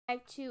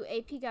Back to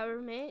AP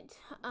Government.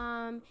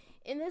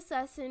 In this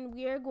lesson,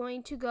 we are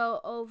going to go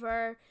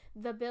over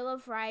the Bill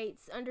of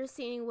Rights,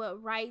 understanding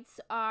what rights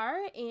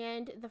are,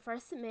 and the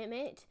First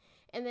Amendment.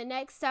 In the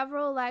next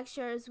several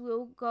lectures,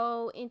 we'll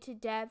go into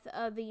depth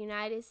of the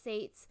United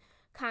States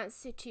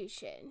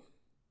Constitution.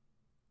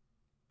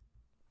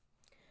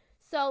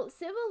 So,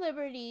 civil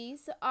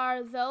liberties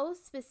are those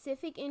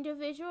specific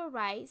individual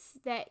rights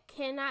that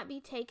cannot be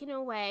taken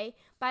away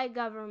by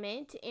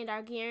government and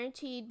are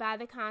guaranteed by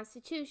the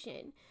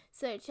Constitution,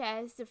 such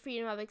as the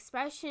freedom of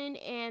expression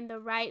and the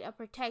right of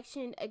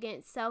protection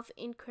against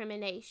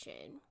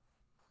self-incrimination.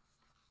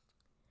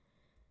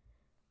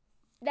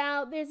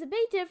 Now, there's a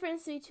big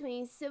difference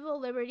between civil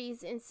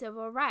liberties and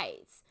civil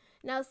rights.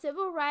 Now,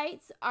 civil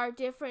rights are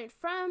different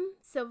from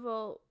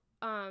civil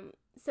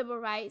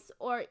rights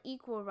or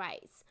equal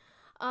rights.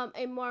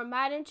 A more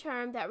modern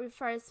term that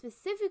refers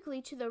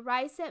specifically to the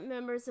rights that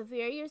members of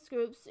various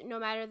groups, no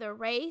matter their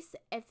race,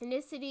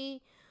 ethnicity,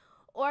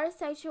 or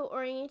sexual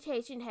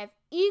orientation, have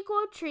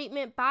equal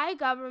treatment by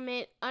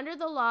government under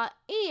the law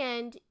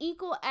and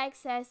equal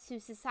access to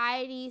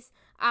society's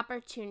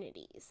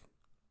opportunities.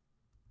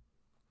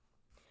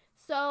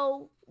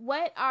 So,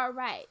 what are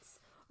rights?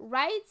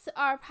 Rights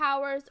are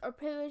powers or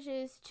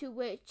privileges to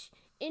which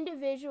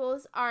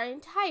individuals are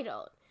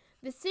entitled.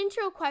 The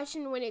central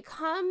question when it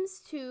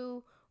comes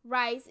to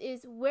rights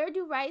is, where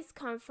do rights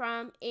come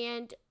from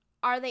and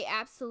are they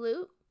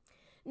absolute?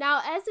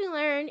 Now, as we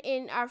learned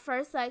in our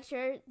first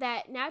lecture,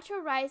 that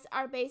natural rights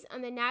are based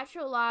on the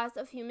natural laws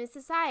of human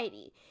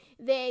society.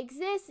 They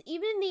exist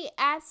even in the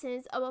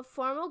absence of a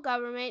formal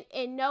government,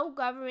 and no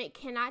government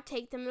cannot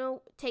take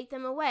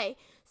them away.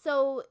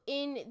 So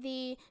in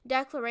the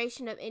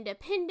Declaration of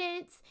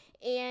Independence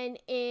and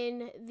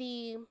in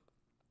the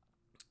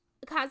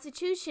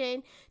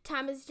Constitution,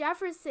 Thomas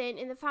Jefferson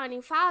and the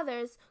Founding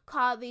Fathers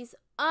called these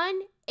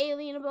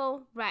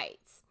unalienable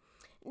rights.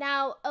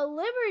 Now, a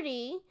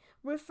liberty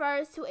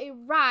refers to a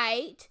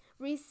right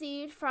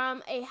received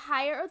from a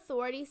higher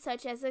authority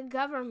such as a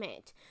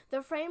government.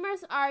 The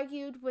framers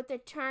argued with the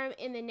term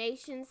in the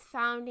nation's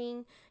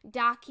founding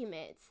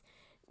documents.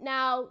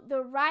 Now,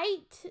 the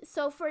right,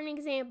 for an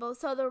example,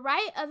 the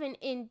right of an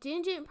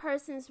indigent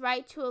person's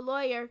right to a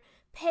lawyer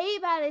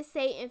paid by the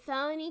state in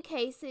felony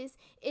cases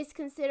is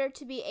considered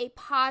to be a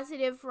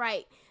positive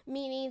right,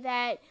 meaning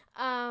that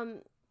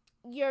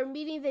you're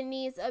meeting the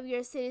needs of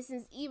your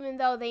citizens even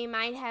though they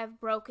might have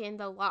broken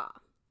the law.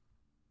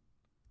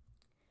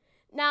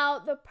 Now,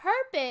 the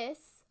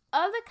purpose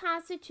of the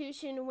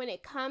Constitution when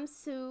it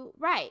comes to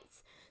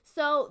rights.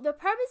 So, the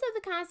purpose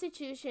of the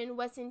Constitution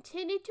was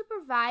intended to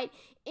provide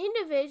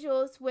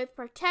individuals with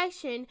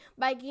protection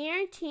by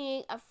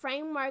guaranteeing a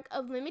framework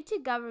of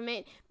limited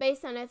government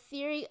based on a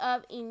theory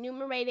of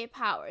enumerated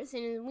powers.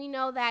 And we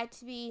know that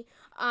to be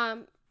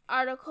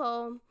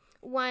Article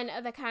 1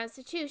 of the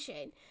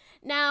Constitution.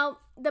 Now,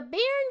 the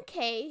Barron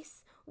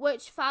case,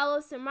 which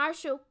follows the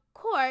Marshall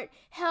Court,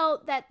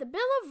 held that the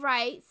Bill of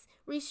Rights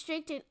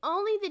restricted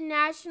only the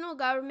national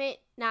government,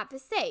 not the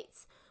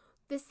states.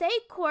 The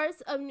state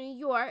courts of New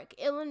York,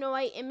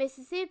 Illinois, and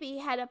Mississippi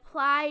had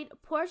applied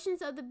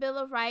portions of the Bill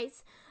of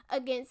Rights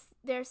against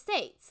their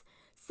states.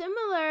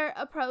 Similar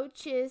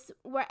approaches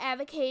were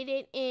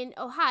advocated in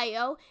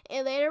Ohio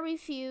and later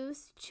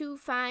refused to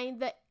find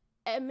the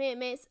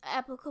amendments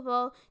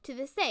applicable to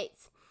the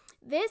states.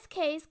 This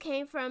case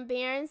came from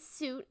Barron's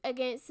suit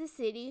against the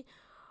city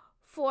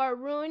for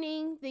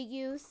ruining the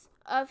use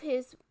of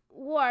his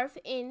wharf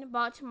in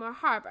Baltimore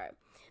Harbor.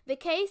 The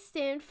case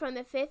stemmed from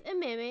the Fifth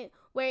Amendment,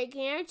 where it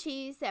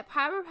guarantees that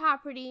private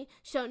property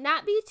shall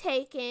not be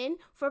taken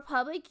for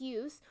public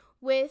use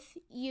with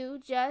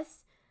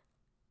just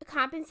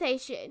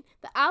compensation.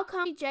 The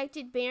outcome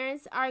rejected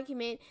Barron's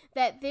argument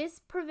that this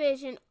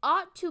provision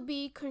ought to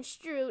be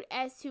construed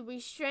as to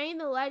restrain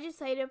the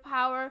legislative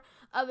power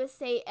of a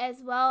state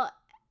as well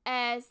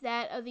as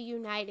that of the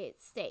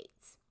United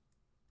States.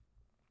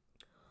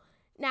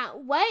 Now,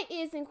 what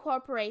is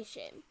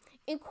incorporation?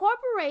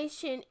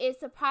 Incorporation is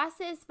the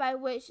process by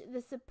which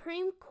the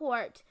Supreme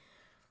Court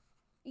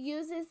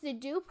uses the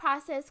Due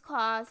Process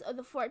Clause of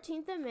the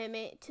 14th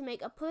Amendment to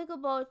make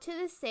applicable to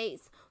the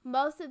states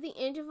most of the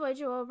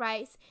individual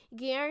rights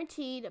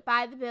guaranteed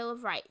by the Bill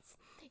of Rights.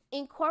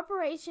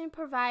 Incorporation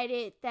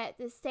provided that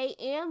the state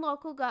and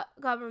local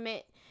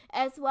government,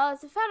 as well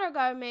as the federal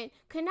government,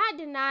 could not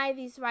deny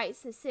these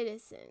rights to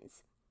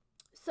citizens.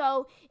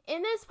 So,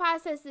 in this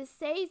process, the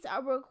states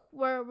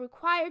were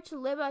required to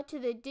live up to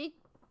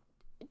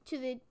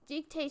the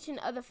dictation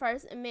of the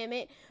First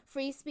Amendment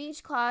Free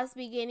Speech Clause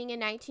beginning in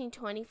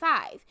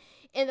 1925.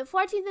 In the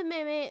 14th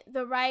Amendment,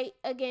 the right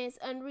against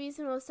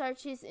unreasonable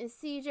searches and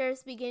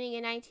seizures beginning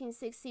in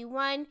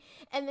 1961,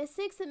 and the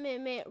 6th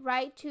Amendment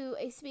right to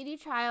a speedy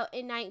trial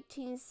in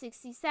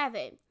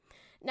 1967.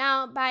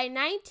 Now, by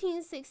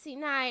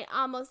 1969,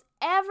 almost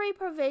every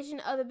provision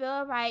of the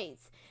Bill of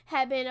Rights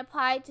had been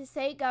applied to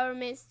state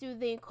governments through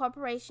the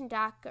incorporation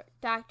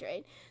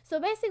doctrine. So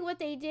basically what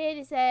they did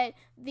is that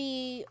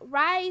the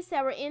rights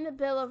that were in the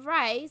Bill of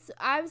Rights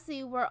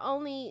obviously were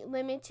only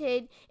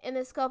limited in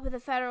the scope of the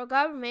federal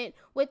government.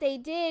 What they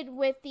did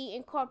with the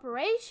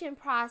incorporation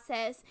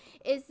process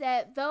is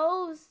that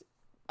those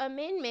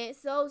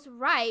amendments, those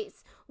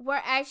rights,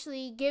 were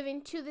actually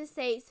given to the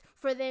states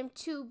for them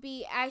to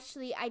be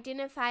actually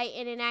identified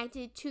and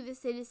enacted to the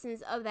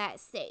citizens of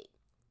that state.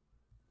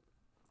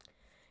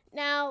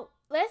 Now,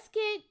 let's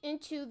get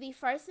into the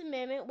First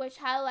Amendment, which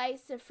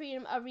highlights the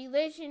freedom of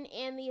religion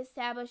and the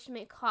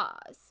Establishment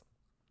Clause.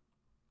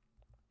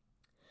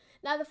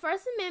 Now, the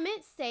First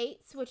Amendment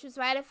states, which was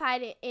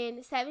ratified in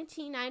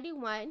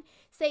 1791,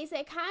 states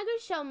that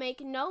Congress shall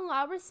make no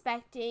law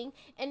respecting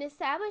an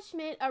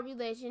establishment of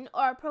religion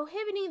or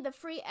prohibiting the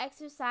free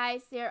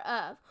exercise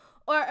thereof,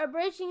 or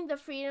abridging the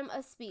freedom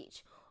of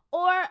speech,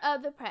 or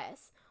of the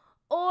press,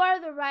 or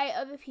the right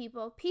of the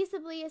people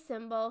peaceably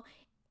assemble,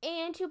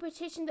 and to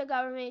petition the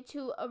government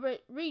to a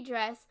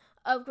redress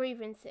of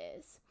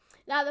grievances.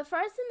 Now, the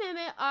First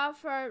Amendment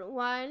offered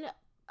one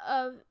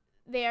of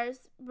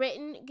there's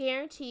written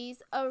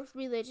guarantees of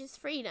religious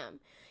freedom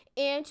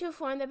and to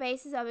form the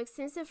basis of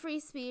extensive free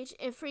speech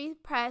and free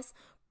press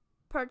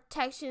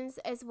protections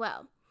as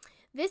well.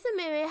 This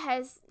amendment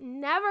has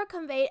never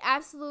conveyed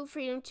absolute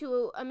freedom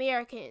to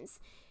Americans.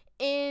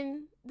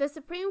 In the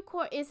Supreme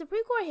Court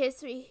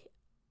history,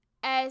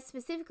 as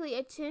specifically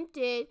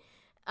exempted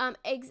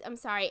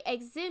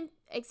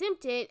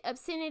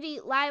obscenity,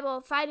 libel,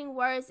 fighting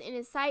words, and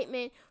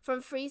incitement from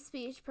free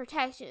speech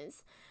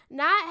protections.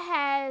 Not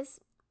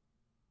has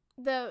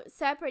the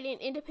separate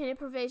and independent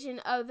provision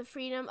of the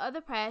freedom of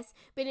the press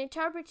been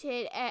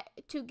interpreted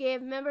to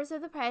give members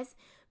of the press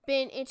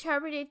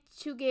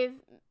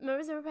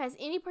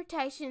any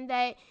protection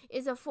that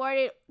is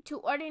afforded to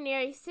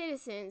ordinary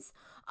citizens.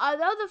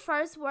 Although the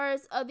first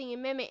words of the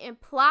amendment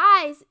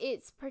implies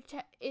its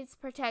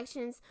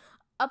protections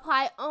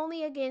apply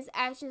only against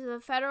actions of the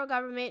federal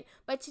government,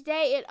 but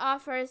today it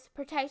offers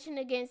protection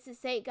against the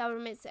state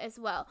governments as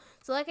well.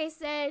 So like I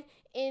said,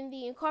 in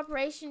the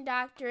incorporation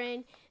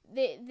doctrine,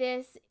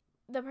 the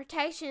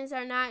protections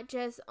are not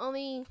just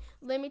only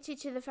limited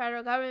to the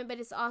federal government, but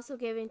it's also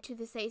given to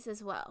the states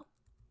as well.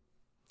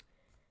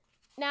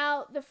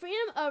 Now, the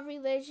freedom of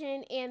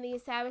religion and the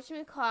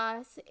Establishment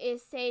Clause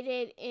is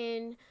stated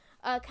in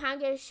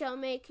Congress shall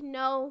make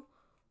no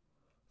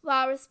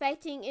law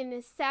respecting an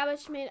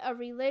establishment of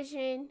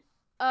religion,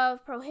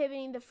 of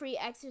prohibiting the free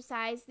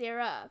exercise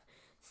thereof.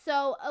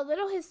 So a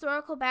little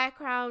historical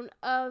background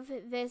of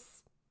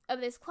this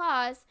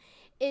clause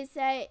is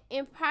that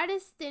in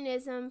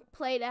Protestantism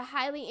played a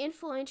highly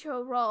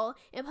influential role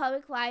in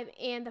public life,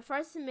 and the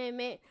First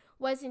Amendment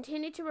was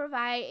intended to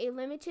provide a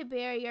limited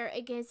barrier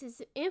against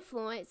its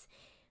influence.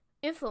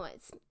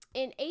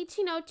 In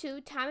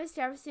 1802, Thomas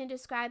Jefferson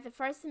described the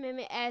First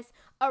Amendment as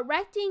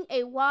erecting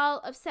a wall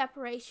of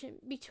separation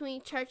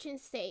between church and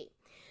state.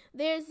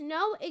 There is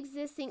no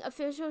existing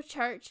official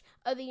church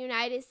of the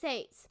United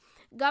States.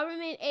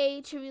 Government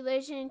aid to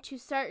religion to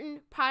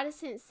certain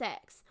Protestant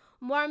sects,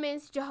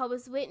 Mormons,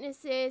 Jehovah's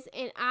Witnesses,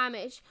 and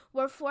Amish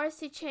were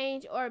forced to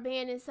change or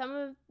abandon some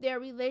of their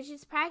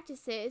religious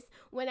practices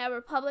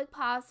whenever public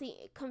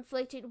policy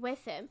conflicted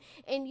with them.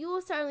 And you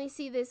will certainly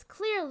see this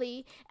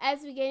clearly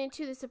as we get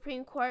into the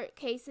Supreme Court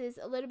cases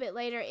a little bit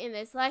later in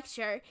this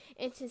lecture,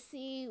 and to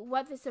see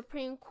what the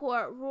Supreme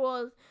Court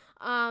ruled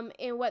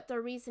and what the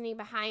reasoning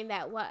behind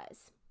that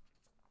was.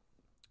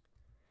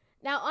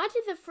 Now, onto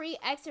the Free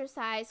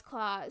Exercise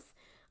Clause.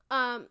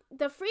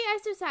 The Free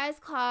Exercise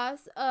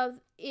Clause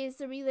is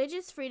the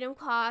religious freedom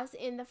clause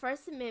in the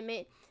First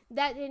Amendment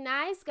that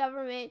denies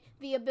government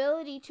the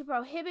ability to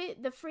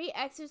prohibit the free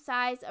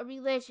exercise of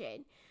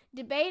religion.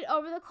 Debate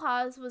over the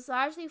clause was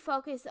largely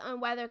focused on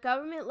whether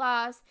government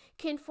laws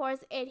can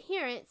force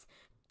adherents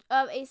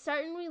of a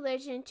certain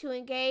religion to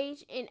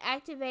engage in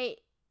activities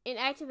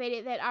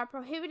that are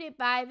prohibited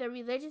by their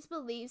religious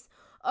beliefs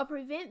or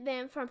prevent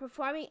them from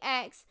performing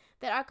acts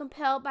that are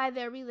compelled by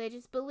their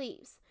religious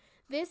beliefs.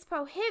 This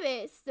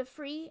prohibits the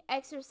free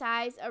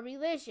exercise of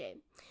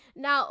religion.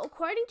 Now,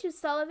 according to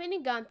Sullivan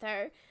and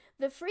Gunther,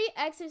 the Free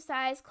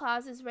Exercise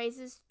Clause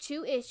raises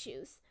two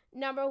issues.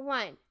 Number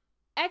one,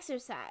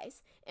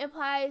 exercise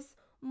implies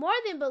more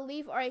than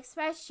belief or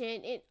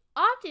expression. It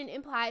often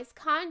implies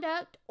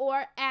conduct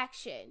or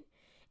action.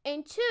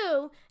 And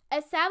two,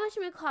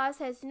 Establishment Clause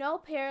has no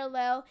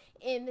parallel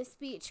in the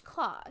Speech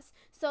Clause.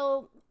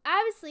 So,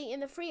 obviously,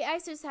 in the Free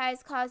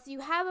Exercise Clause, you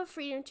have a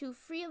freedom to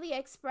freely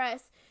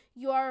express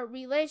your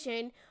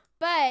religion,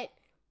 but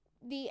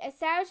the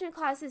Establishment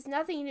Clause has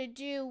nothing to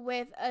do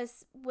with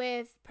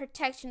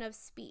protection of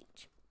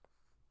speech.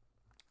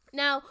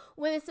 Now,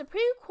 when the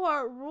Supreme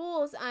Court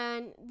rules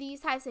on these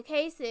types of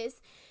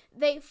cases,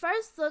 they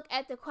first look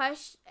at the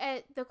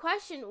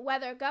question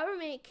whether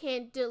government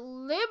can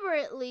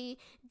deliberately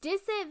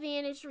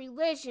disadvantage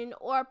religion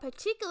or a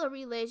particular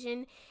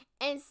religion,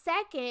 and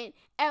second,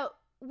 at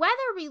whether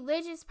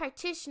religious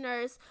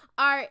practitioners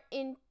are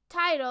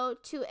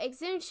entitled to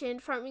exemption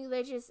from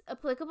religious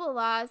applicable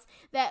laws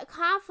that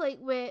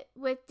conflict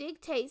with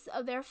dictates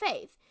of their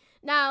faith.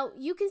 Now,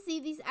 you can see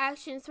these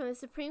actions from the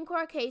Supreme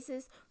Court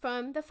cases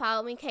from the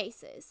following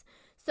cases.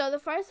 So the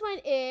first one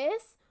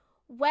is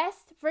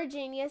West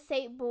Virginia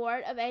State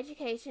Board of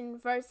Education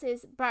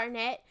versus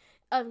Barnett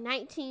of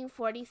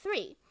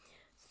 1943.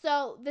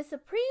 So the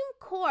Supreme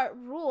Court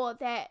ruled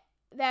that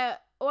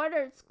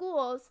ordered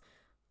schools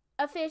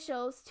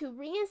officials to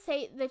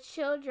reinstate the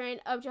children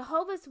of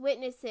Jehovah's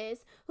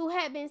Witnesses who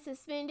had been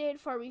suspended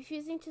for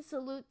refusing to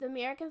salute the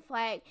American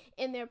flag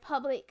in their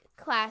public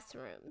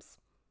classrooms.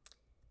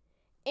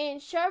 In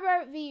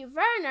Sherbert v.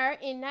 Verner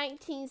in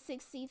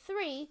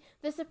 1963,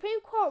 the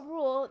Supreme Court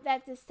ruled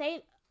that the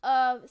state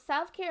of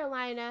South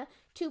Carolina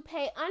to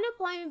pay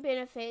unemployment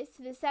benefits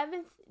to the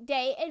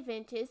Seventh-day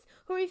Adventists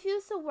who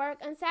refused to work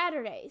on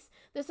Saturdays.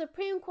 The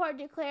Supreme Court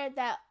declared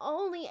that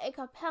only a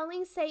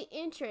compelling state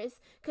interest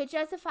could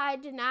justify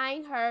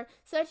denying her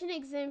such an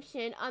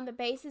exemption on the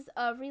basis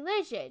of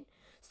religion.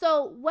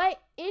 So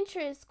what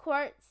interest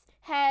courts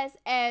has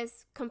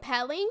as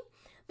compelling?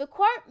 The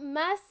court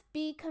must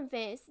be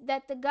convinced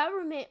that the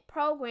government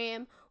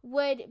program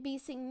would be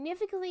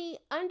significantly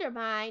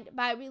undermined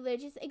by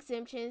religious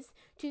exemptions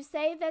to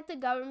say that the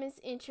government's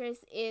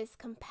interest is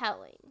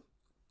compelling.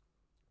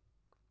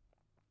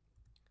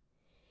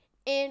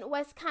 In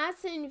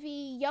Wisconsin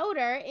v.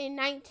 Yoder in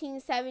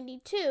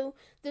 1972,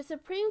 the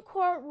Supreme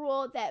Court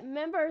ruled that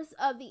members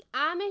of the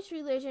Amish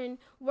religion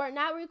were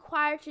not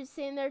required to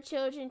send their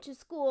children to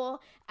school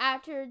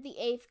after the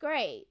 8th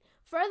grade.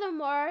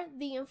 Furthermore,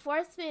 the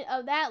enforcement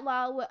of that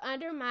law would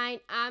undermine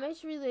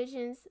Amish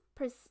religion's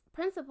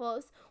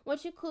principles,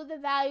 which include the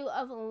value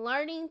of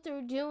learning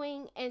through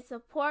doing and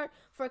support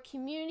for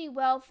community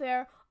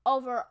welfare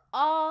over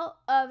all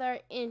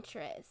other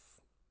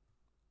interests.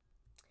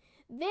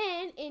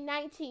 Then, in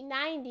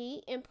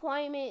 1990,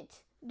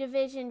 Employment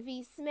Division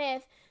v.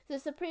 Smith, the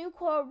Supreme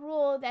Court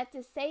ruled that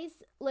the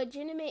state's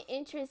legitimate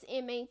interest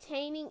in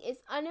maintaining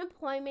its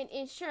unemployment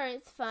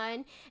insurance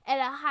fund at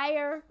a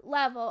higher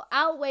level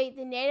outweighed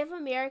the Native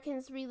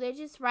Americans'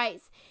 religious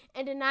rights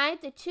and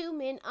denied the two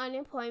men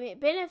unemployment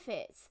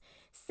benefits.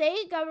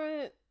 State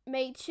government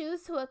may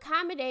choose to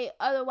accommodate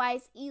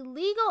otherwise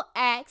illegal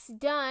acts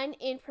done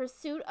in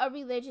pursuit of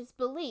religious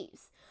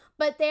beliefs,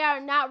 but they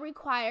are not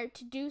required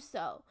to do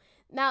so.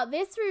 Now,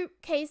 this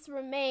case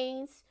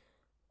remains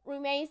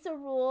the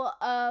rule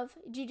of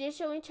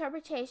judicial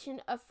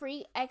interpretation of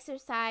free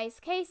exercise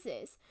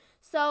cases.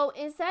 So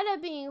instead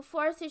of being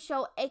forced to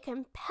show a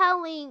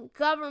compelling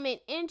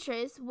government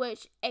interest,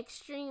 which is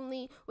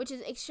extremely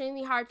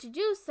hard to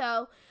do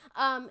so,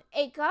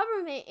 a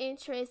government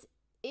interest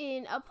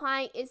in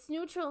applying its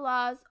neutral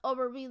laws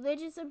over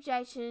religious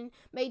objection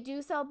may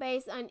do so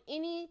based on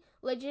any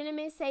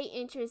legitimate state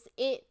interest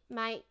it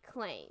might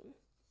claim.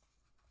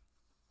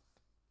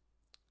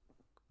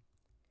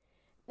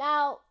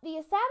 Now, the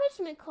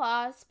Establishment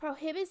Clause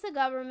prohibits the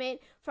government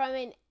from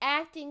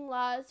enacting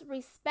laws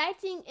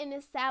respecting an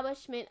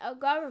establishment of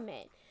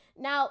government.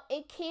 Now,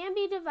 it can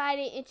be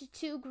divided into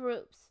two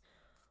groups.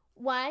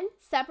 One,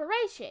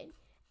 separation.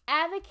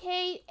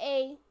 Advocate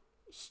a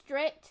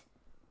strict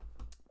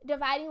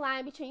dividing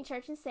line between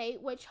church and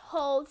state, which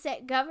holds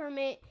that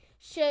government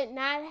should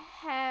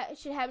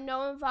have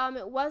no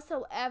involvement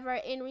whatsoever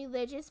in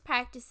religious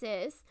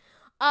practices,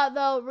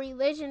 although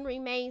religion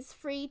remains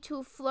free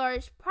to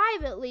flourish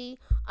privately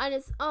on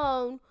its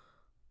own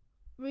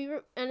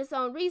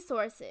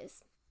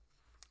resources.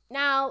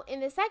 Now, in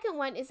the second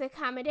one is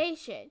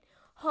accommodation.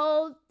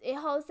 It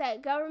holds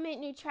that government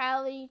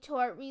neutrality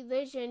toward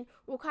religion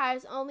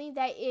requires only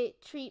that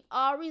it treat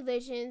all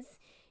religions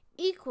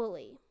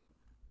equally.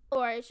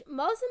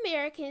 Most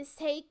Americans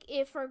take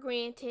it for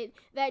granted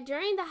that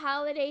during the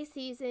holiday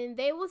season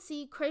they will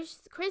see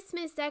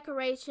Christmas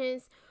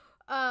decorations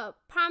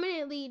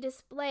prominently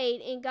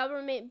displayed in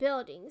government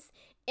buildings,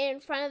 in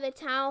front of the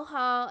town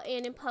hall,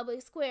 and in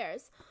public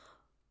squares.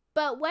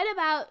 But what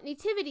about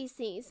nativity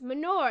scenes,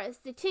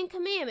 menorahs, the Ten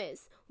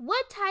Commandments?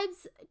 What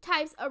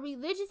types of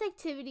religious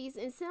activities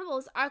and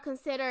symbols are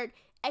considered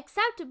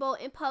acceptable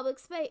in public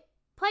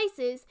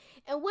places,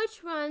 and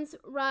which run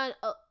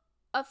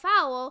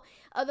afoul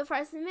of the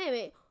First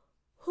Amendment,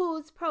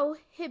 whose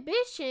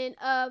prohibition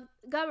of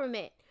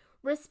government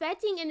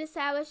respecting an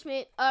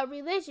establishment of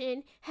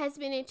religion has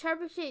been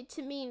interpreted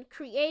to mean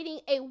creating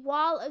a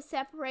wall of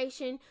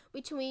separation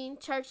between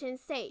church and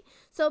state.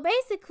 So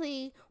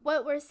basically,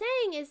 what we're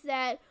saying is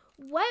that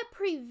what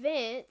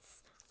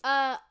prevents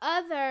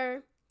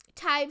other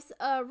types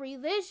of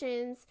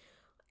religions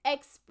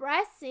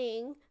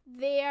expressing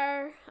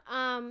their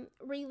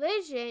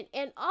religion,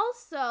 and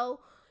also,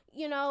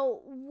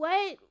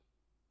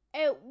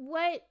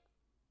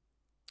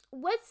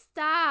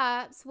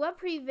 what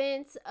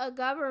prevents a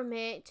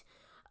government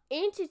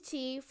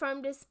entity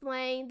from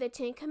displaying the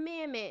Ten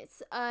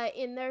Commandments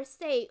in their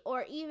state,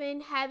 or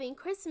even having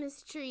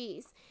Christmas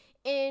trees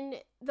in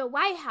the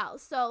White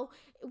House. So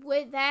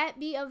would that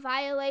be a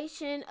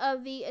violation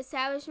of the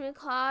Establishment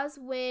Clause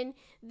when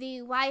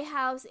the White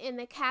House and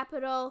the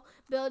Capitol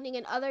building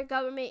and other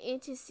government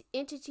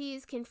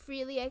entities can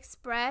freely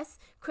express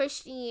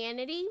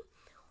Christianity?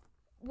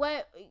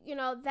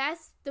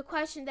 That's the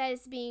question that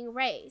is being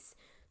raised.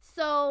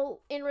 So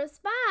in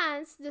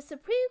response, the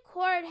Supreme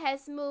Court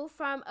has moved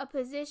from a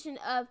position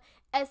of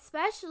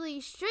especially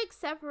strict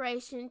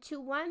separation to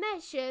one that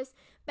shifts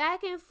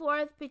back and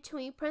forth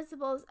between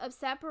principles of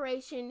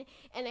separation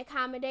and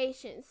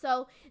accommodation.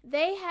 So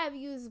they have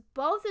used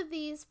both of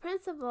these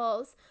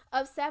principles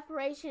of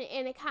separation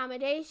and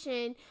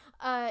accommodation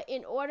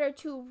in order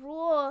to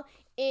rule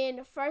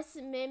in First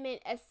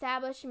Amendment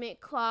Establishment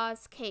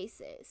Clause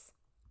cases.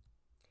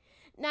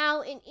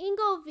 Now, in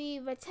Engle v.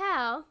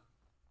 Vattel,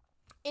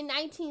 in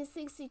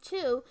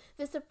 1962,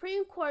 the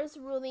Supreme Court's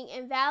ruling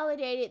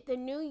invalidated the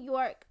New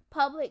York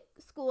public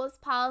schools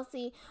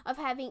policy of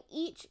having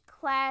each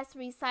class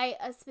recite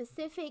a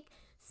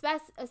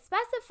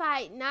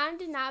specified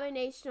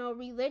non-denominational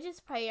religious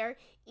prayer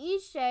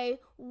each day,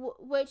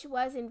 which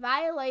was in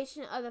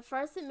violation of the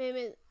First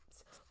Amendment's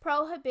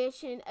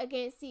prohibition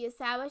against the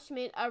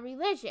establishment of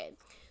religion.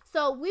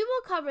 So we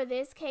will cover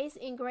this case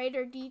in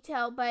greater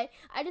detail, but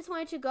I just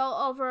wanted to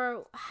go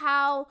over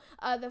how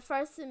the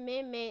First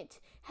Amendment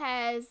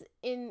has,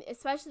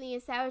 especially in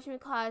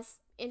Establishment Clause,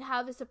 and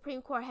how the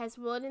Supreme Court has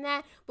ruled in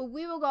that. But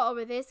we will go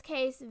over this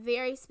case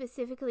very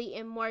specifically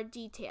in more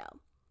detail.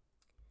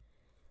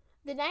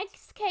 The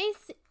next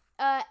case,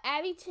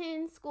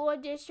 Abington School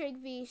District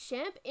v.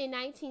 Shemp in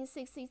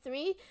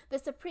 1963, the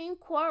Supreme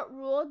Court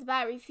ruled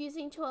by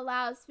refusing to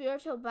allow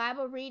spiritual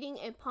Bible reading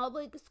in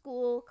public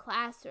school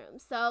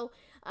classrooms. So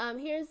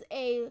here's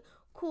a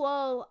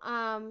cool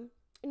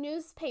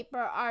newspaper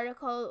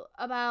article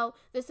about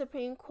the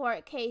Supreme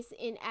Court case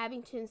in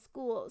Abington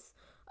School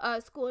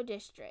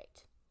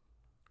District.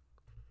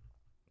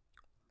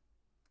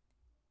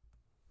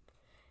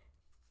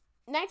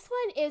 Next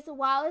one is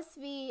Wallace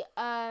v.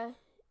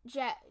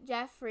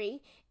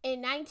 Jeffrey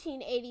in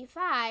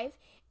 1985.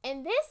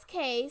 In this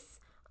case,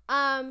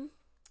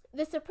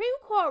 the Supreme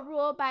Court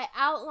ruled by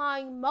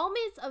outlawing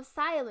moments of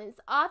silence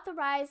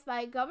authorized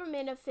by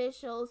government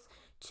officials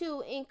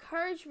to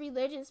encourage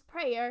religious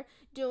prayer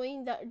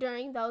during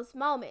those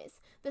moments.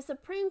 The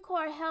Supreme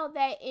Court held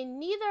that in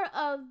neither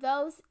of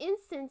those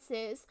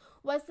instances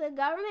was the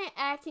government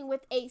acting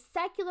with a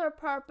secular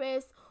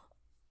purpose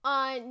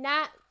on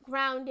not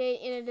grounded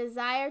in a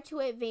desire to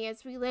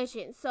advance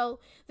religion. So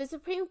the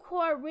Supreme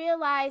Court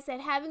realized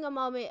that having a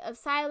moment of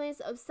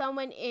silence of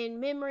someone in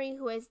memory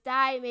who has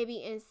died, maybe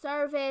in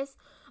service,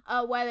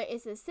 whether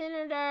it's a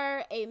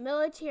senator, a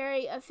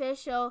military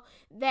official,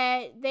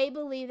 that they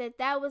believe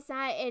that was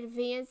not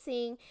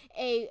advancing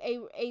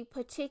a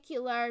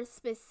particular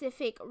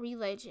specific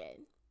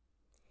religion.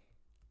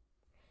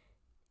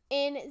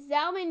 In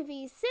Zelman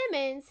v.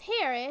 Simmons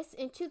Harris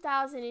in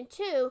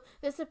 2002,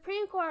 the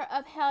Supreme Court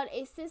upheld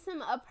a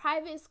system of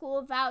private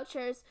school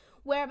vouchers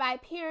whereby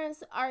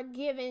parents are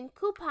given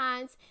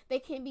coupons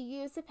that can be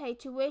used to pay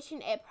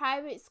tuition at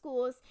private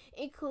schools,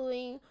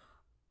 including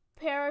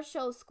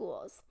parochial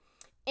schools.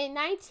 In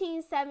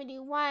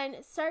 1971,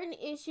 certain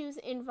issues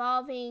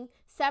involving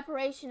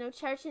separation of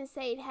church and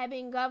state had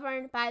been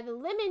governed by the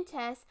Lemon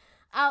Test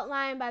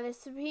outlined by the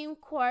Supreme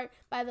Court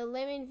by the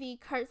Lemon v.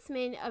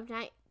 Kurtzman of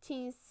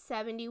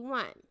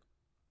 1971.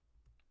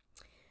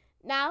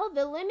 Now,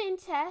 the Lemon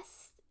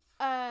Test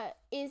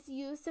is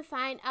used to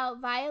find out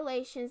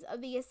violations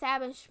of the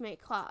Establishment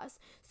Clause.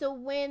 So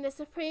when the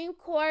Supreme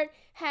Court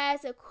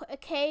has a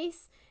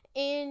case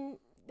in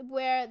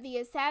where the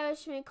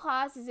Establishment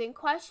Clause is in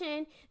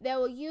question, they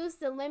will use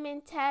the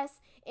Lemon Test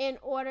in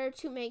order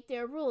to make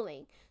their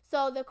ruling.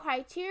 So the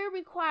criteria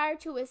required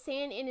to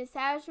withstand an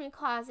Establishment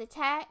Clause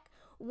attack: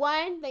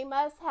 1, they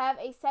must have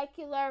a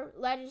secular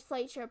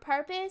legislature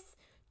purpose.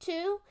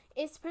 2,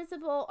 its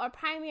principal or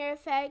primary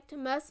effect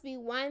must be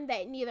one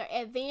that neither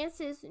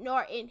advances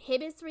nor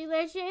inhibits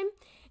religion.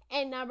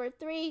 And number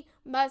 3,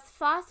 must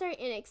foster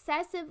an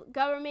excessive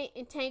government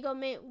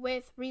entanglement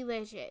with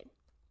religion.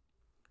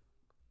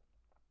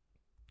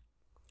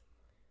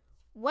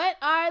 What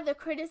are the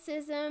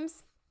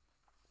criticisms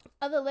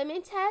of the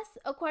Lemon Test?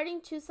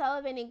 According to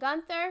Sullivan and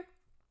Gunther,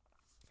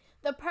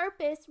 the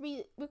purpose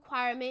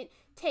requirement,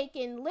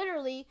 taken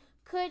literally,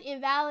 could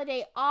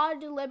invalidate all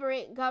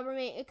deliberate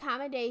government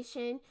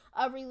accommodation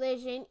of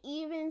religion,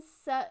 even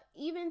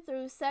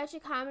through such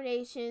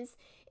accommodations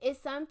is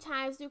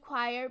sometimes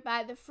required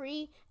by the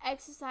Free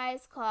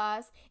Exercise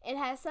Clause and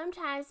has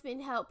sometimes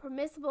been held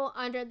permissible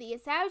under the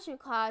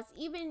Establishment Clause,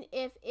 even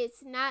if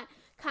it's not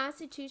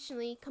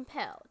constitutionally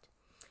compelled.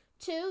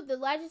 2, the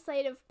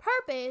legislative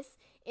purpose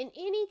in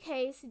any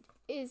case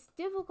is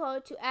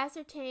difficult to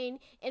ascertain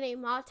in a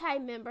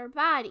multi-member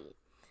body.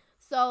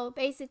 So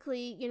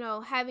basically,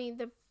 having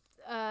the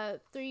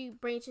 3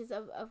 branches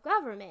of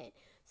government.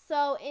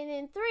 So, and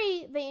in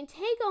 3, the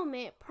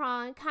entanglement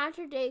prong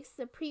contradicts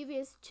the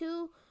previous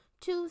 2.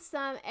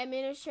 Some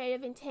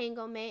administrative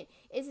entanglement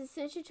is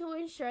essential to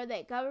ensure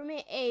that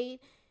government aid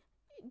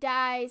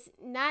does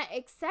not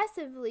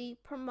excessively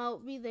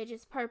promote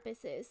religious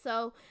purposes.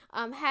 So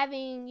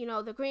having,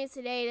 the grants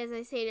to date, as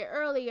I stated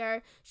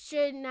earlier,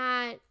 should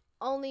not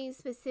only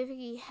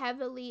specifically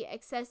heavily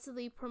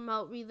excessively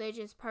promote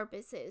religious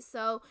purposes.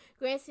 So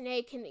grants and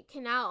aid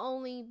can not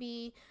only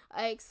be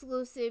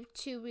exclusive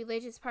to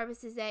religious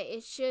purposes, that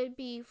it should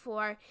be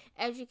for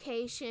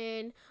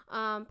education,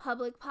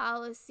 public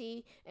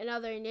policy, and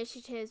other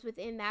initiatives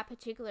within that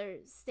particular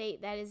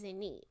state that is in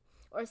need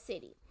or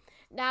city.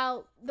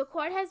 Now, the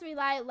court has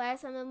relied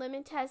less on the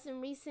limit test in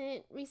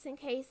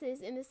recent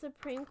cases in the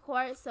Supreme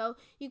Court. So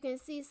you can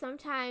see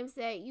sometimes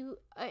that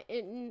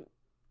in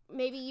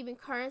maybe even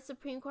current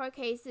Supreme Court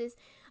cases,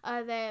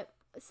 that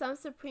some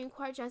Supreme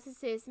Court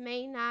justices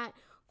may not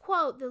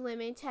quote the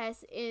limit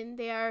test in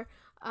their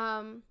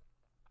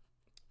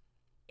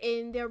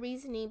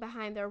reasoning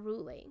behind their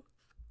ruling.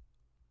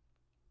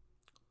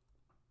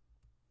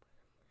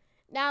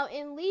 Now,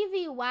 in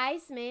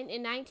Levy-Wiseman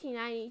in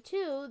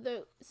 1992,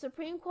 the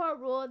Supreme Court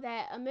ruled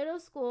that a middle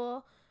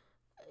school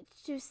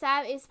to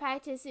stop its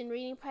practice in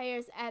reading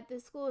prayers at the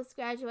school's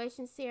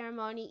graduation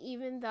ceremony,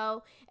 even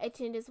though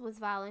attendance was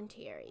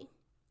voluntary.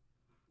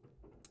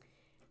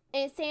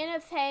 In Santa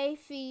Fe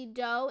v.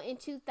 Doe in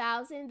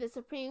 2000, the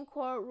Supreme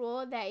Court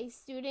ruled that a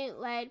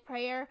student-led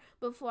prayer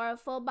before a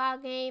football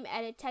game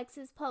at a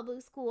Texas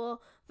public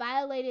school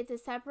violated the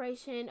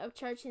separation of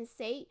church and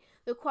state.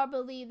 The court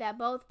believed that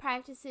both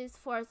practices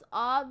forced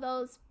all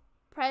those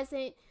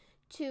present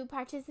to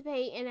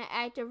participate in an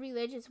act of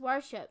religious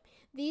worship.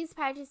 These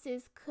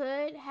practices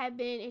could have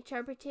been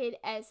interpreted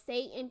as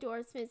state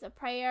endorsements of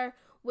prayer,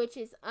 which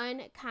is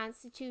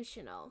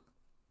unconstitutional.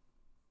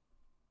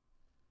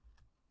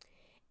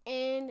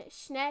 In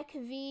Schneck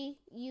v.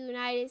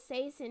 United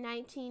States in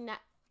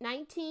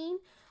 1919,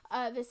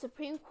 the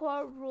Supreme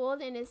Court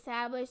ruled and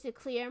established the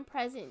clear and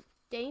present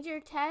danger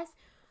test.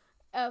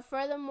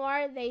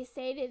 Furthermore, they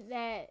stated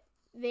that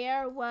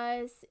there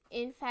was,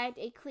 in fact,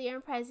 a clear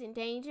and present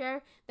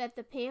danger that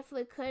the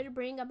pamphlet could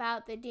bring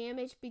about the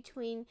damage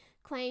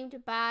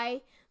claimed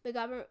by the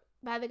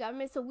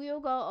government. So we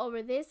will go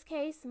over this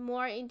case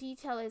more in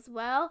detail as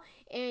well,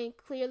 and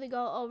clearly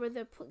go over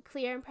the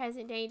clear and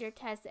present danger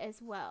test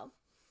as well.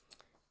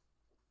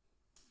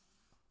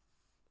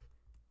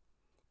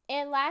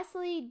 And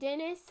lastly,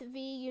 Dennis v.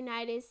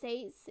 United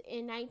States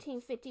in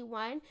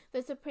 1951,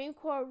 the Supreme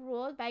Court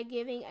ruled by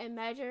giving a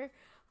measure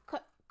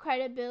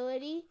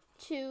credibility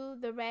to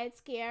the Red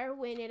Scare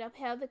when it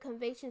upheld the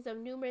convictions of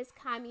numerous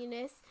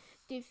communist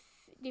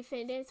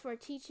defendants for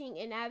teaching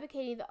and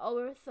advocating the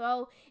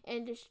overthrow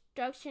and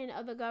destruction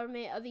of the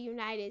government of the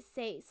United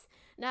States.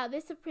 Now,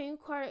 this Supreme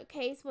Court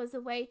case was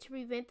a way to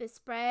prevent the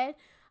spread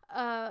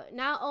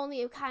not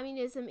only of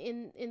communism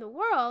in the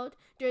world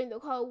during the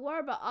Cold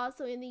War, but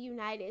also in the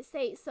United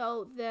States.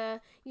 So the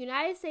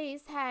United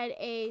States had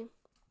a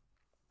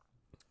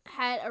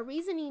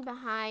reasoning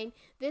behind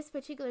this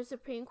particular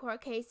Supreme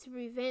Court case to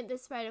prevent the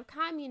spread of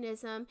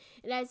communism.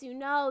 And as you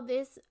know,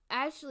 this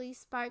actually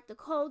sparked the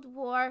Cold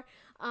War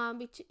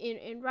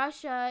in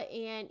Russia,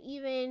 and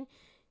even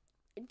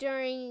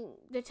during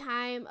the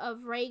time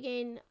of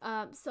Reagan.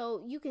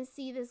 So you can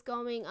see this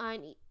going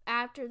on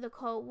after the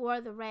Cold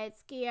War, the Red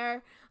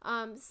Scare.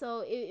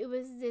 So it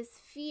was this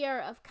fear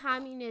of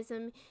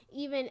communism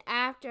even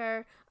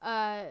after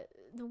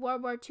the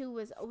World War II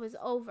was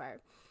over.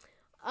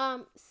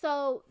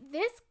 So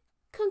this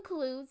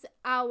concludes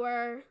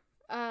our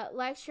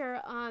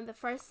lecture on the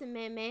First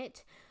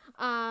Amendment,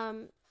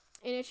 an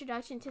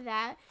introduction to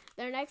that.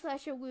 In our next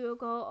lecture, we will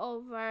go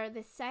over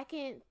the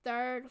Second,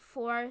 Third,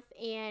 Fourth,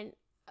 and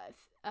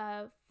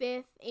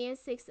Fifth and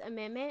Sixth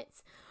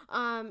Amendments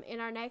in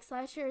our next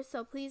lecture.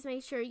 So please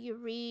make sure you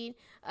read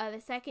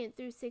the Second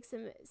through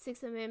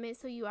Sixth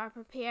Amendments so you are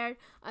prepared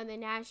on the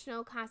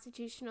National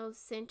Constitutional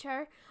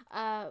Center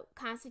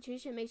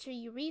Constitution. Make sure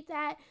you read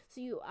that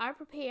so you are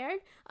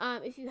prepared.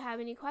 If you have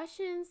any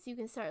questions, you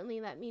can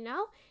certainly let me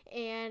know.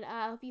 And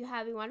I hope you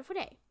have a wonderful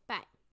day. Bye.